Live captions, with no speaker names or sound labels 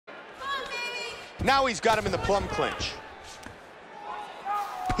Now he's got him in the plum clinch.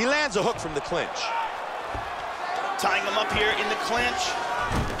 He lands a hook from the clinch. Tying him up here in the clinch.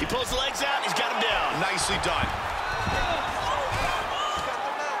 He pulls the legs out, he's got him down. Nicely done.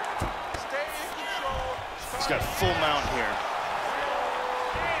 He's got full mount here.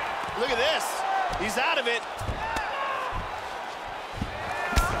 Look at this. He's out of it.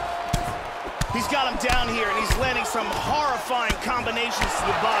 He's got him down here, and he's landing some horrifying combinations to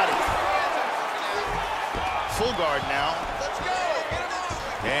the body. Full guard now.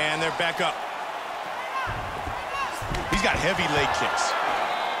 And they're back up. He's got heavy leg kicks.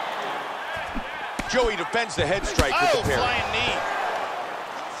 Joey defends the head strike with the parry. Flying knee.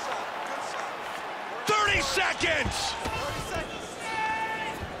 30 seconds!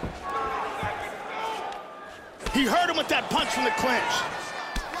 He hurt him with that punch from the clinch.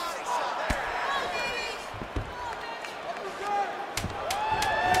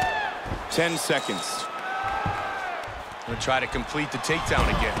 Ten seconds. Gonna try to complete the takedown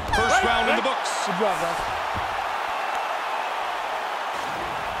again. First round in the books. Good job, guys.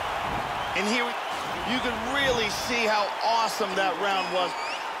 And here you can really see how awesome that round was.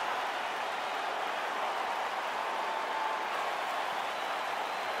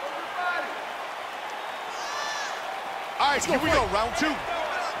 All right, here we go, round 2.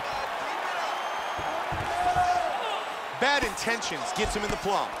 Bad intentions gets him in the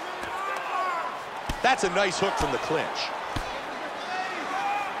plum. That's a nice hook from the clinch.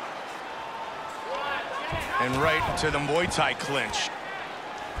 And right into the Muay Thai clinch.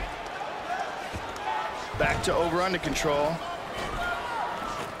 Back to over under control.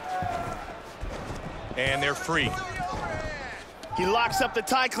 And they're free. He locks up the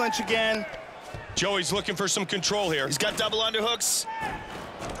Thai clinch again. Joey's looking for some control here. He's got double underhooks.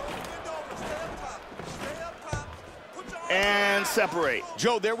 And separate.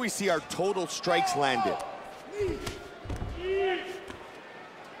 Joe, there we see our total strikes landed.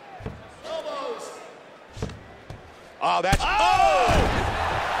 Oh, that's... Oh!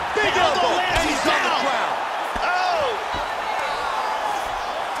 Big elbow! And he's on the ground. Oh!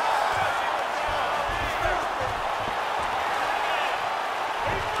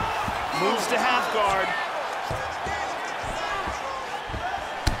 Moves to half guard.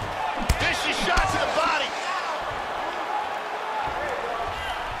 Vicious shot to the body.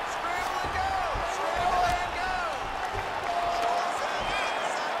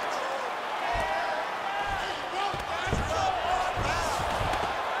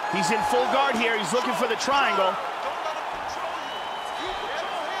 He's in full guard here. He's looking for the triangle.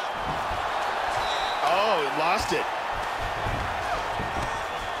 Oh, he lost it.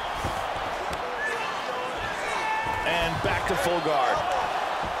 And back to full guard.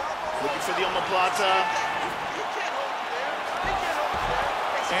 Looking for the omoplata.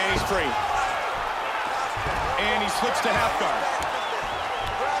 And he's free. And he slips to half guard.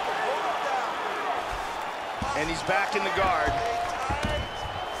 And he's back in the guard.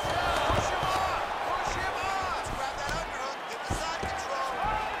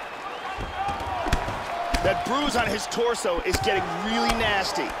 That bruise on his torso is getting really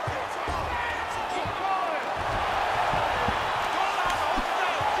nasty.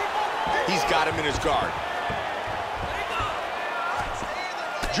 He's got him in his guard.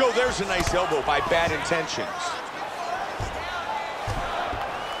 Joe, there's a nice elbow by Bad Intentions.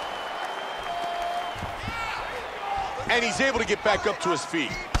 And he's able to get back up to his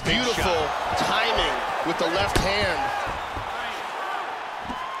feet. Beautiful timing with the left hand.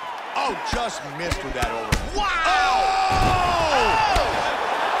 Oh, just missed with that over. Wow! Oh!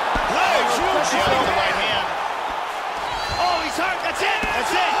 Huge shot with the right hand. Oh, he's hurt. That's it. That's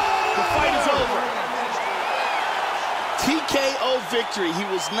it. The fight is over. TKO victory. He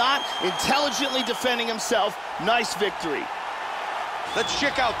was not intelligently defending himself. Nice victory. Let's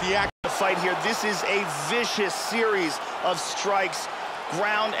check out the action. The fight here. This is a vicious series of strikes,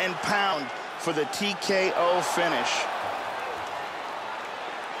 ground and pound for the TKO finish.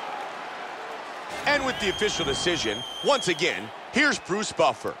 And with the official decision, once again, here's Bruce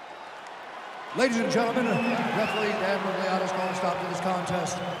Buffer. Ladies and gentlemen, referee Dan Rugliano's going to stop to this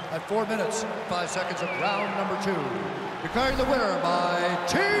contest at 4 minutes, 5 seconds of round number 2. Declaring the winner by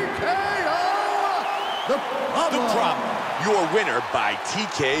TKO, The Problem. Your winner by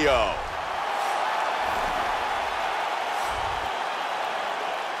TKO.